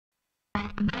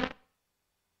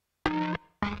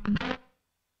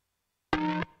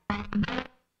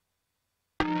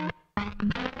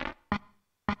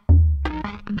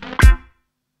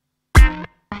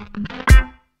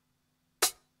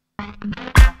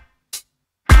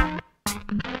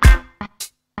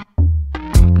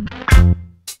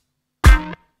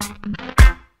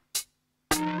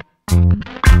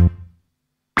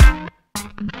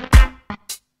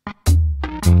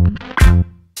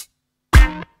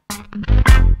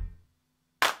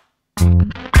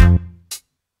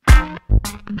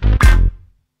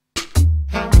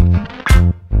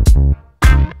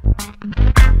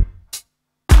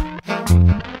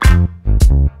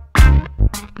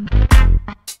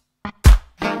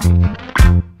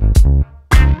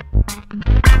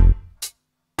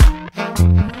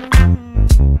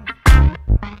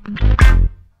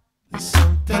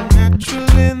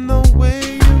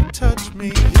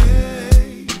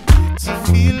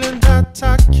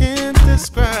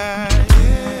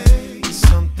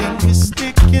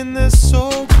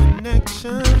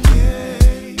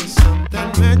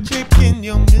in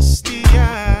your misty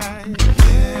eye.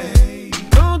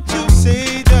 Don't you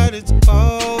say that it's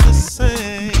all the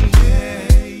same.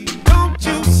 Don't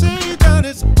you say that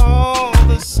it's all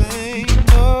the same.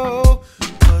 No,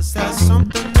 'cause there's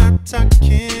something that I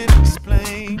can't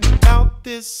explain about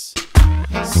this.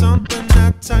 Something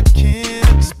that I can't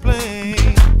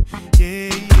explain.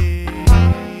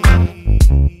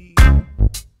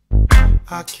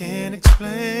 I can't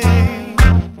explain.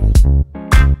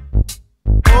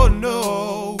 Oh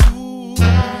no.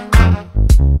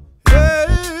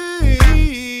 Hey,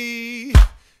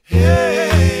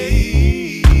 hey,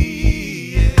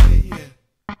 yeah.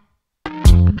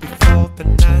 Before the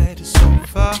night is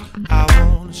over, I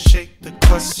wanna shake the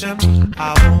question.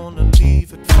 I wanna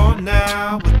leave it for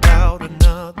now without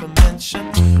another mention.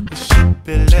 We should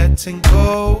be letting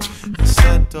go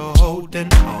instead of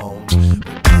holding on.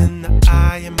 Within the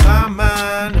eye in my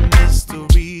mind, a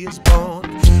mystery is born.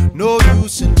 No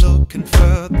use in looking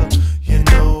further, you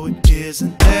know it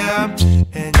isn't there.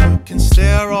 And you can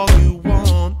stare all you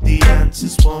want, the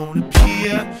answers won't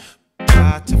appear.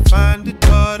 Try to find it,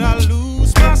 but I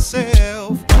lose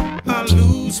myself. I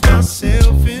lose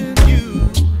myself in you.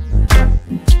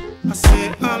 I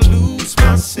say I lose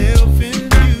myself in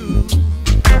you.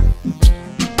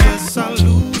 Yes, I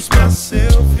lose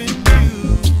myself in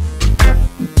you.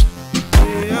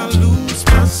 Yeah, I lose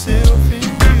myself in you.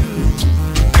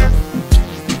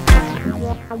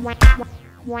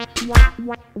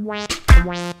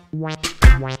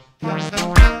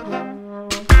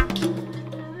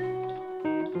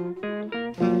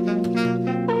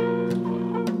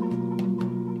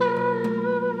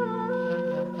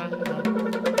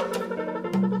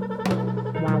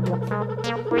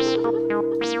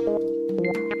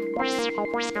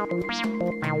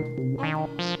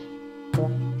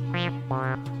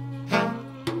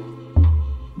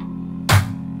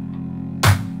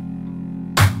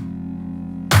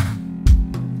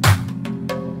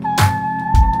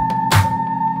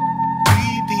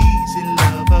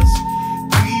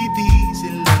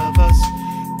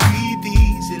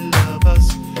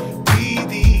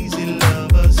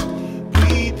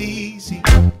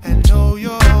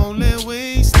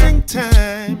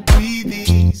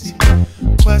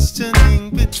 Questioning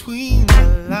between the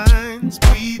lines,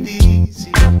 breathe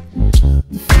easy.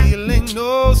 The feeling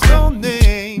knows no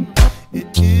name.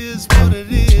 It is what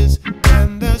it is,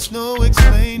 and there's no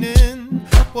explaining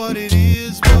what it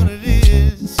is, what it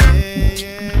is.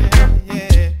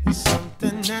 Yeah. There's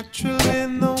something natural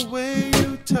in the way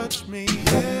you touch me.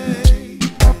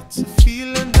 It's a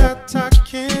feeling that I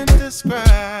can't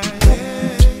describe.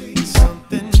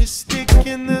 Something mystic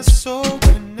in the soul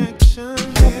connection.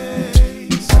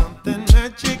 Something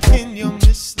magic in your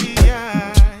misty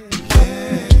eye.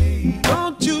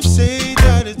 Don't you say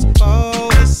that it's all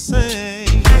the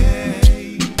same.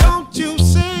 Don't you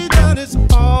say that it's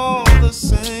all the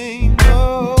same.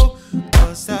 No,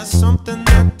 'cause there's something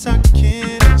that I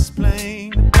can't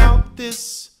explain about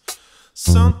this.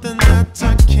 Something